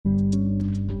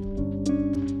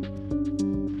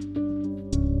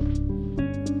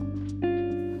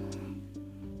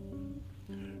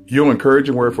Your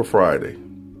encouraging word for Friday.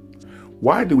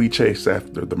 Why do we chase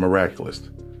after the miraculous,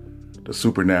 the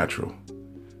supernatural,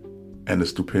 and the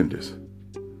stupendous?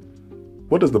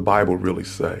 What does the Bible really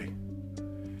say?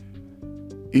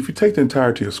 If you take the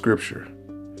entirety of Scripture,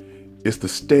 it's the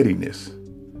steadiness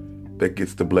that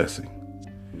gets the blessing.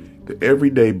 The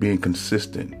everyday being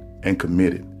consistent and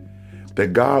committed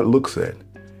that God looks at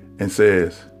and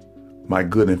says, my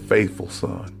good and faithful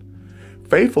son.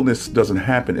 Faithfulness doesn't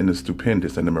happen in the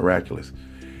stupendous and the miraculous.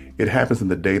 It happens in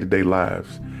the day-to-day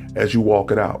lives as you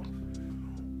walk it out.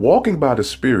 Walking by the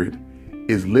Spirit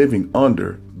is living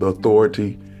under the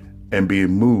authority and being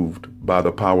moved by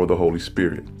the power of the Holy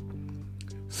Spirit.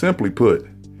 Simply put,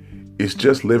 it's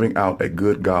just living out a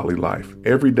good, godly life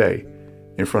every day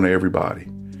in front of everybody.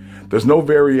 There's no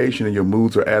variation in your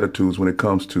moods or attitudes when it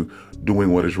comes to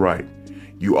doing what is right.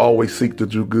 You always seek to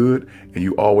do good and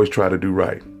you always try to do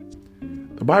right.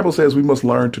 The Bible says we must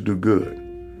learn to do good.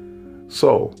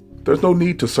 So there's no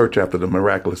need to search after the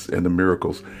miraculous and the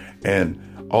miracles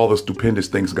and all the stupendous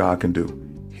things God can do.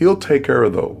 He'll take care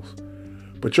of those.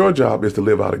 But your job is to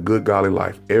live out a good, godly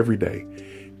life every day,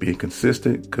 being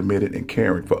consistent, committed, and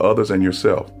caring for others and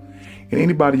yourself and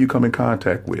anybody you come in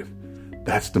contact with.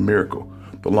 That's the miracle,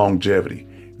 the longevity,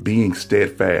 being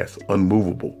steadfast,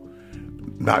 unmovable,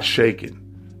 not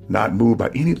shaken, not moved by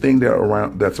anything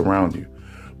that's around you,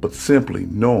 but simply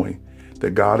knowing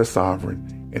that God is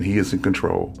sovereign and He is in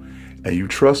control, and you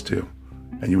trust Him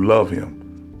and you love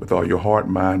Him with all your heart,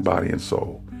 mind, body, and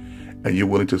soul, and you're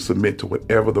willing to submit to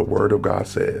whatever the Word of God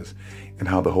says and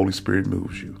how the Holy Spirit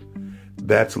moves you.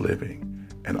 That's living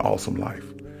an awesome life.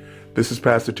 This is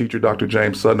Pastor Teacher Dr.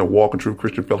 James Sutton of Walk in Truth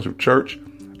Christian Fellowship Church.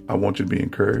 I want you to be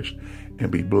encouraged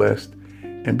and be blessed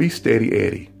and be steady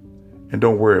Eddie. And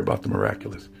don't worry about the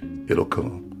miraculous. It'll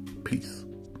come. Peace.